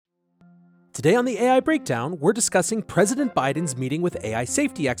Today on the AI Breakdown, we're discussing President Biden's meeting with AI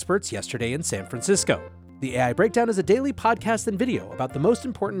safety experts yesterday in San Francisco. The AI Breakdown is a daily podcast and video about the most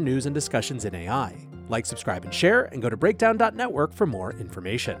important news and discussions in AI. Like, subscribe, and share, and go to breakdown.network for more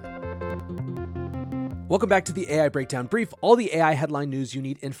information. Welcome back to the AI Breakdown Brief, all the AI headline news you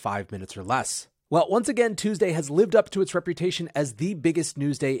need in 5 minutes or less. Well, once again, Tuesday has lived up to its reputation as the biggest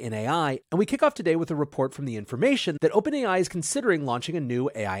news day in AI, and we kick off today with a report from The Information that OpenAI is considering launching a new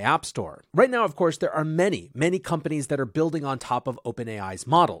AI app store. Right now, of course, there are many companies that are building on top of OpenAI's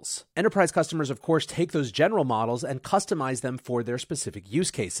models. Enterprise customers, of course, take those general models and customize them for their specific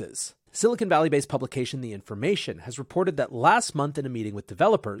use cases. Silicon Valley-based publication The Information has reported that last month in a meeting with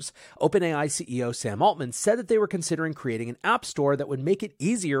developers, OpenAI CEO Sam Altman said that they were considering creating an app store that would make it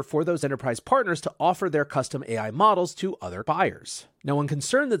easier for those enterprise partners to offer their custom AI models to other buyers. Now, one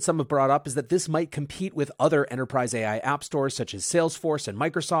concern that some have brought up is that this might compete with other enterprise AI app stores such as Salesforce and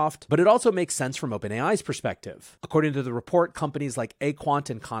Microsoft, but it also makes sense from OpenAI's perspective. According to the report, companies like Aquant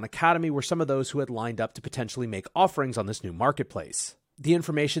and Khan Academy were some of those who had lined up to potentially make offerings on this new marketplace. The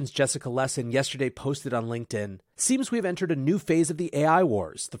Information's Jessica Lessin yesterday posted on LinkedIn, "Seems we've entered a new phase of the AI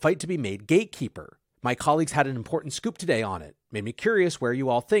wars, the fight to be made gatekeeper. My colleagues had an important scoop today on it. Made me curious where you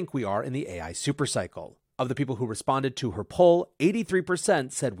all think we are in the AI supercycle." Of the people who responded to her poll,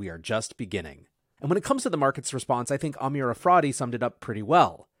 83% said we are just beginning. And when it comes to the market's response, I think Amir Afradi summed it up pretty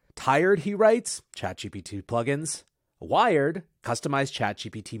well. Tired, he writes, ChatGPT plugins. Wired, customized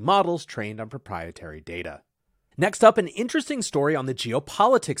ChatGPT models trained on proprietary data. Next up, an interesting story on the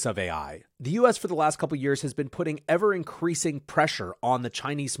geopolitics of AI. The US for the last couple years has been putting ever-increasing pressure on the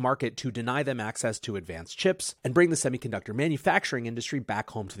Chinese market to deny them access to advanced chips and bring the semiconductor manufacturing industry back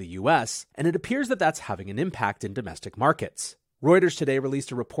home to the US, and it appears that that's having an impact in domestic markets. Reuters today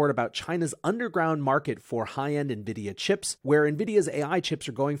released a report about China's underground market for high-end NVIDIA chips, where NVIDIA's AI chips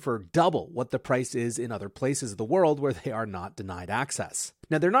are going for double what the price is in other places of the world where they are not denied access.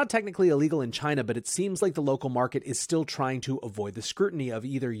 Now, they're not technically illegal in China, but it seems like the local market is still trying to avoid the scrutiny of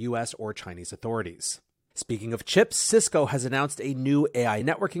either US or Chinese authorities. Speaking of chips, Cisco has announced a new AI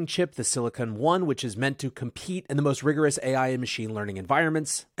networking chip, the Silicon One, which is meant to compete in the most rigorous AI and machine learning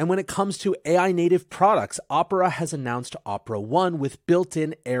environments. And when it comes to AI native products, Opera has announced Opera One with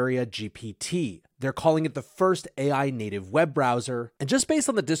built-in Area GPT. They're calling it the first AI native web browser. And just based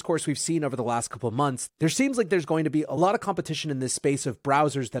on the discourse we've seen over the last couple of months, there seems like there's going to be a lot of competition in this space of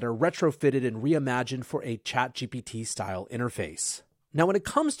browsers that are retrofitted and reimagined for a ChatGPT style interface. Now, when it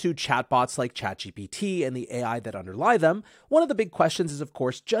comes to chatbots like ChatGPT and the AI that underlie them, one of the big questions is, of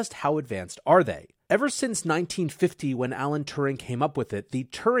course, just how advanced are they? Ever since 1950, when Alan Turing came up with it, the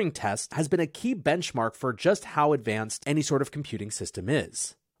Turing test has been a key benchmark for just how advanced any sort of computing system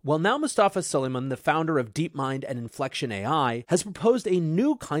is. Well, now Mustafa Suleyman, the founder of DeepMind and Inflection AI, has proposed a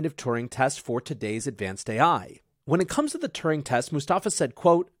new kind of Turing test for today's advanced AI. When it comes to the Turing test, Mustafa said,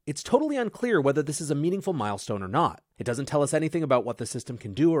 quote, "It's totally unclear whether this is a meaningful milestone or not. It doesn't tell us anything about what the system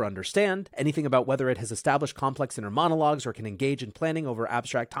can do or understand, anything about whether it has established complex inner monologues or can engage in planning over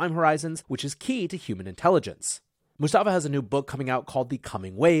abstract time horizons, which is key to human intelligence." Mustafa has a new book coming out called The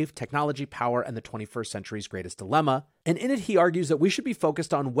Coming Wave, Technology, Power, and the 21st Century's Greatest Dilemma. And in it, he argues that we should be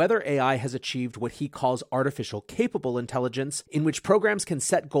focused on whether AI has achieved what he calls artificial capable intelligence, in which programs can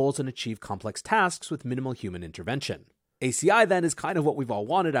set goals and achieve complex tasks with minimal human intervention. ACI, then, is kind of what we've all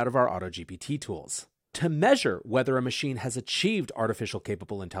wanted out of our AutoGPT tools. To measure whether a machine has achieved artificial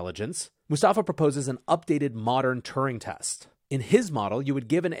capable intelligence, Mustafa proposes an updated modern Turing test. In his model, you would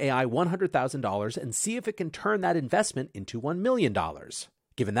give an AI $100,000 and see if it can turn that investment into $1 million.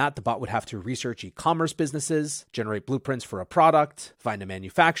 Given that, the bot would have to research e-commerce businesses, generate blueprints for a product, find a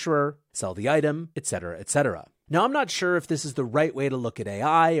manufacturer, sell the item, etc., etc. Now, I'm not sure if this is the right way to look at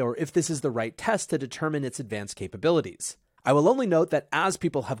AI or if this is the right test to determine its advanced capabilities. I will only note that as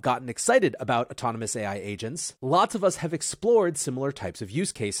people have gotten excited about autonomous AI agents, lots of us have explored similar types of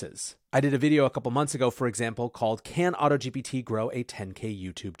use cases. I did a video a couple months ago, for example, called "Can AutoGPT Grow a 10K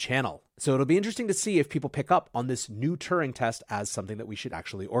YouTube Channel?" So it'll be interesting to see if people pick up on this new Turing test as something that we should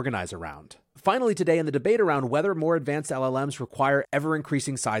actually organize around. Finally, today in the debate around whether more advanced LLMs require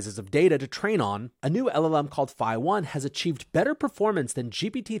ever-increasing sizes of data to train on, a new LLM called Phi-1 has achieved better performance than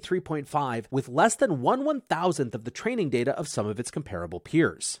GPT 3.5 with less than 1/1000th of the training data of some of its comparable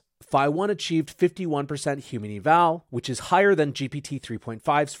peers. Phi-1 achieved 51% human eval, which is higher than GPT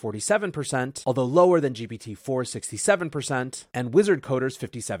 3.5's 47%, although lower than GPT 4's 67%, and Wizard Coder's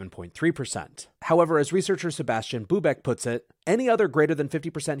 57.3%. However, as researcher Sebastian Bubeck puts it, any other greater than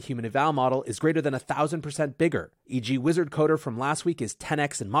 50% human eval model is greater than 1,000% bigger, e.g. Wizard Coder from last week is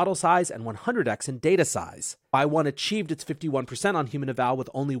 10x in model size and 100x in data size. Pi-1 achieved its 51% on human eval with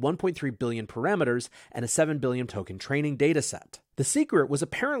only 1.3 billion parameters and a 7 billion token training dataset. The secret was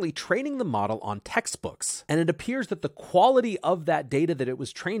apparently training the model on textbooks, and it appears that the quality of that data that it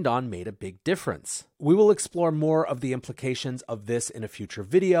was trained on made a big difference. We will explore more of the implications of this in a future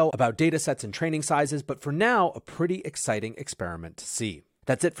video about datasets and training sizes, but for now, a pretty exciting experiment to see.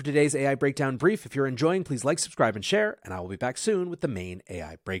 That's it for today's AI Breakdown Brief. If you're enjoying, please like, subscribe, and share, and I will be back soon with the main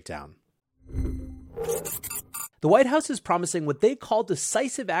AI Breakdown. The White House is promising what they call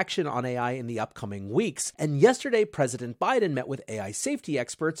decisive action on AI in the upcoming weeks, and yesterday President Biden met with AI safety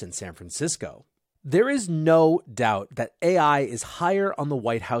experts in San Francisco. There is no doubt that AI is higher on the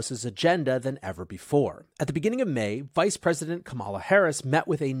White House's agenda than ever before. At the beginning of May, Vice President Kamala Harris met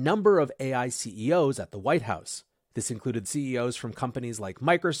with a number of AI CEOs at the White House. This included CEOs from companies like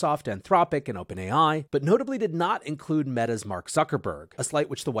Microsoft, Anthropic, and OpenAI, but notably did not include Meta's Mark Zuckerberg, a slight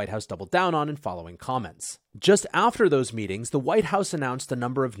which the White House doubled down on in following comments. Just after those meetings, the White House announced a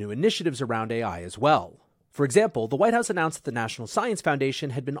number of new initiatives around AI as well. For example, the White House announced that the National Science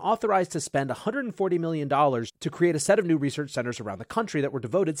Foundation had been authorized to spend $140 million to create a set of new research centers around the country that were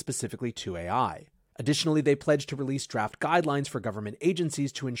devoted specifically to AI. Additionally, they pledged to release draft guidelines for government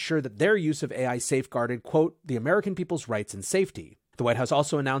agencies to ensure that their use of AI safeguarded, quote, the American people's rights and safety. The White House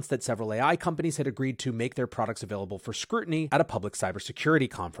also announced that several AI companies had agreed to make their products available for scrutiny at a public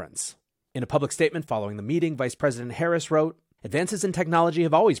cybersecurity conference. In a public statement following the meeting, Vice President Harris wrote, "Advances in technology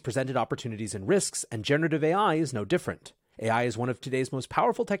have always presented opportunities and risks, and generative AI is no different. AI is one of today's most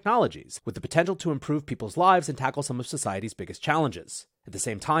powerful technologies, with the potential to improve people's lives and tackle some of society's biggest challenges. At the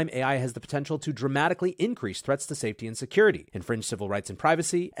same time, AI has the potential to dramatically increase threats to safety and security, infringe civil rights and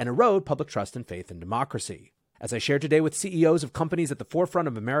privacy, and erode public trust and faith in democracy. As I shared today with CEOs of companies at the forefront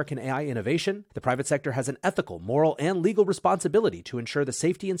of American AI innovation, the private sector has an ethical, moral, and legal responsibility to ensure the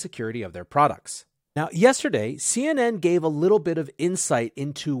safety and security of their products." Now, yesterday, CNN gave a little bit of insight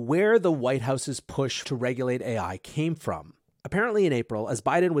into where the White House's push to regulate AI came from. Apparently in April, as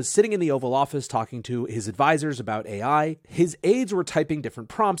Biden was sitting in the Oval Office talking to his advisors about AI, his aides were typing different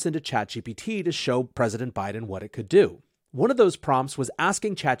prompts into ChatGPT to show President Biden what it could do. One of those prompts was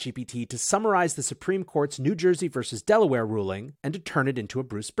asking ChatGPT to summarize the Supreme Court's New Jersey versus Delaware ruling and to turn it into a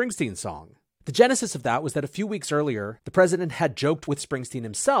Bruce Springsteen song. The genesis of that was that a few weeks earlier, the president had joked with Springsteen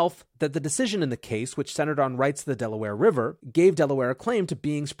himself that the decision in the case, which centered on rights to the Delaware River, gave Delaware a claim to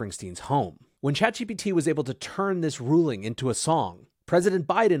being Springsteen's home. When ChatGPT was able to turn this ruling into a song, President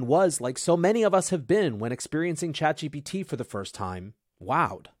Biden was, like so many of us have been when experiencing ChatGPT for the first time,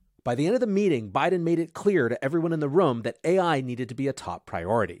 wowed. By the end of the meeting, Biden made it clear to everyone in the room that AI needed to be a top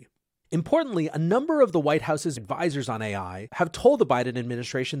priority. Importantly, a number of the White House's advisors on AI have told the Biden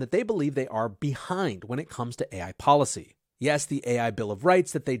administration that they believe they are behind when it comes to AI policy. Yes, the AI Bill of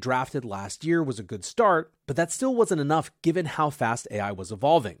Rights that they drafted last year was a good start, but that still wasn't enough given how fast AI was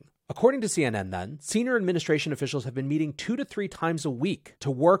evolving. According to CNN then, senior administration officials have been meeting 2 to 3 times a week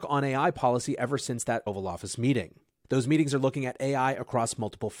to work on AI policy ever since that Oval Office meeting. Those meetings are looking at AI across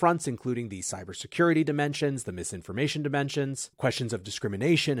multiple fronts, including the cybersecurity dimensions, the misinformation dimensions, questions of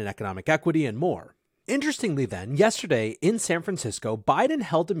discrimination and economic equity, and more. Interestingly then, yesterday in San Francisco, Biden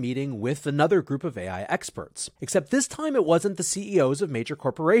held a meeting with another group of AI experts, except this time it wasn't the CEOs of major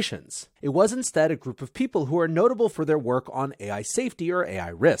corporations. It was instead a group of people who are notable for their work on AI safety or AI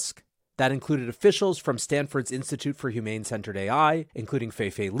risk. That included officials from Stanford's Institute for Humane-Centered AI, including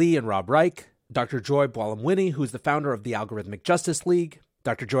Fei-Fei Li and Rob Reich, Dr. Joy Buolamwini, who's the founder of the Algorithmic Justice League.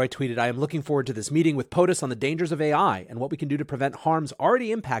 Dr. Joy tweeted, "I am looking forward to this meeting with POTUS on the dangers of AI and what we can do to prevent harms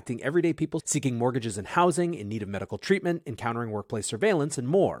already impacting everyday people seeking mortgages and housing, in need of medical treatment, encountering workplace surveillance, and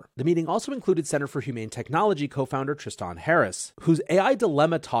more." The meeting also included Center for Humane Technology co-founder Tristan Harris, whose AI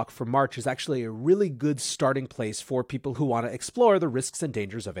Dilemma talk from March is actually a really good starting place for people who want to explore the risks and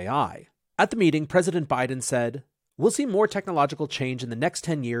dangers of AI. At the meeting, President Biden said, "We'll see more technological change in the next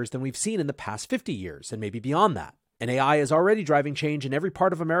 10 years than we've seen in the past 50 years, and maybe beyond that. And AI is already driving change in every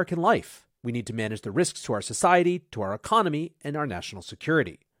part of American life. We need to manage the risks to our society, to our economy, and our national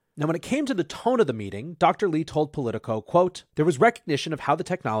security." Now, when it came to the tone of the meeting, Dr. Lee told Politico, quote, "There was recognition of how the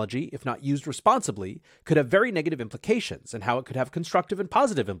technology, if not used responsibly, could have very negative implications and how it could have constructive and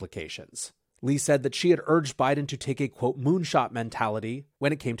positive implications." Lee said that she had urged Biden to take a, quote, moonshot mentality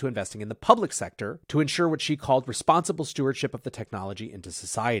when it came to investing in the public sector to ensure what she called responsible stewardship of the technology into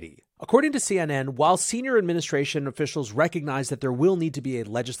society. According to CNN, while senior administration officials recognize that there will need to be a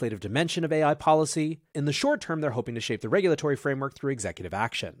legislative dimension of AI policy, in the short term, they're hoping to shape the regulatory framework through executive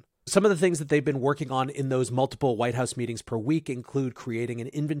action. Some of the things that they've been working on in those multiple White House meetings per week include creating an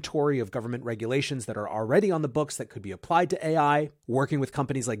inventory of government regulations that are already on the books that could be applied to AI, working with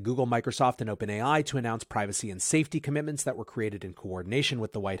companies like Google, Microsoft, and OpenAI to announce privacy and safety commitments that were created in coordination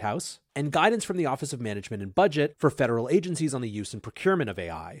with the White House, and guidance from the Office of Management and Budget for federal agencies on the use and procurement of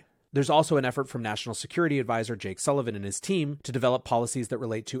AI. There's also an effort from National Security Advisor Jake Sullivan and his team to develop policies that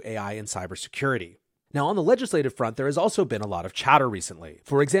relate to AI and cybersecurity. Now, on the legislative front, there has also been a lot of chatter recently.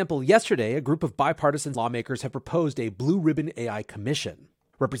 For example, yesterday, a group of bipartisan lawmakers have proposed a Blue Ribbon AI Commission.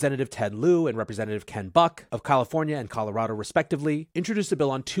 Representative Ted Lieu and Representative Ken Buck of California and Colorado, respectively, introduced a bill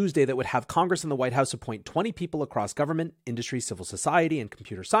on Tuesday that would have Congress and the White House appoint 20 people across government, industry, civil society, and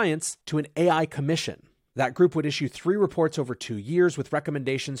computer science to an AI commission. That group would issue 3 reports over 2 years with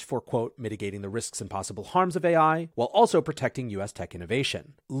recommendations for, quote, mitigating the risks and possible harms of AI, while also protecting U.S. tech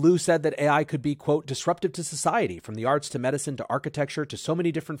innovation. Lieu said that AI could be, quote, disruptive to society, from the arts to medicine to architecture to so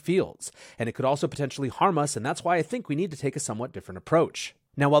many different fields, and it could also potentially harm us, and that's why I think we need to take a somewhat different approach.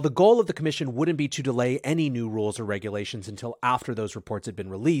 Now, while the goal of the commission wouldn't be to delay any new rules or regulations until after those reports had been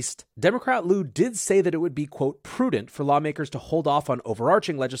released, Democrat Lieu did say that it would be, quote, prudent for lawmakers to hold off on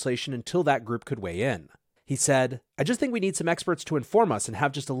overarching legislation until that group could weigh in. He said, I just think we need some experts to inform us and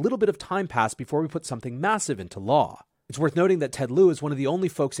have just a little bit of time pass before we put something massive into law. It's worth noting that Ted Lieu is one of the only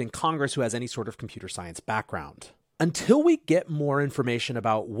folks in Congress who has any sort of computer science background. Until we get more information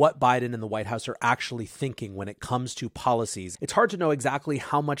about what Biden and the White House are actually thinking when it comes to policies, it's hard to know exactly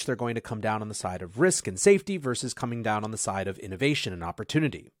how much they're going to come down on the side of risk and safety versus coming down on the side of innovation and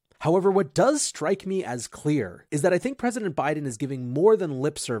opportunity. However, what does strike me as clear is that I think President Biden is giving more than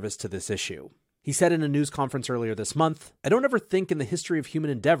lip service to this issue. He said in a news conference earlier this month, I don't ever think in the history of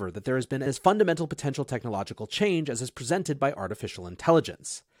human endeavor that there has been as fundamental potential technological change as is presented by artificial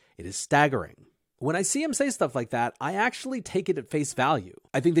intelligence. It is staggering. When I see him say stuff like that, I actually take it at face value.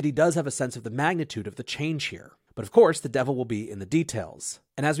 I think that he does have a sense of the magnitude of the change here. But of course, the devil will be in the details.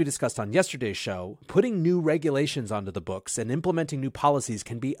 And as we discussed on yesterday's show, putting new regulations onto the books and implementing new policies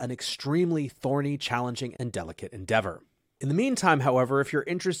can be an extremely thorny, challenging, and delicate endeavor. In the meantime, however, if you're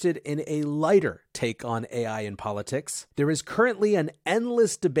interested in a lighter take on AI in politics, there is currently an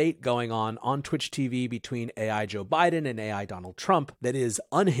endless debate going on Twitch TV between AI Joe Biden and AI Donald Trump that is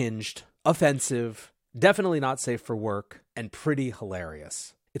unhinged, offensive, definitely not safe for work, and pretty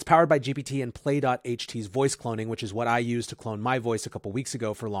hilarious. It's powered by GPT and Play.ht's voice cloning, which is what I used to clone my voice a couple weeks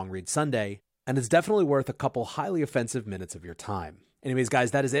ago for Long Read Sunday, and it's definitely worth a couple highly offensive minutes of your time. Anyways, guys,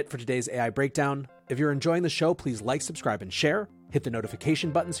 that is it for today's AI Breakdown. If you're enjoying the show, please like, subscribe, and share. Hit the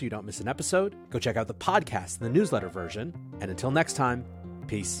notification button so you don't miss an episode. Go check out the podcast and the newsletter version. And until next time,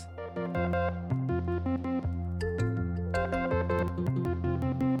 peace.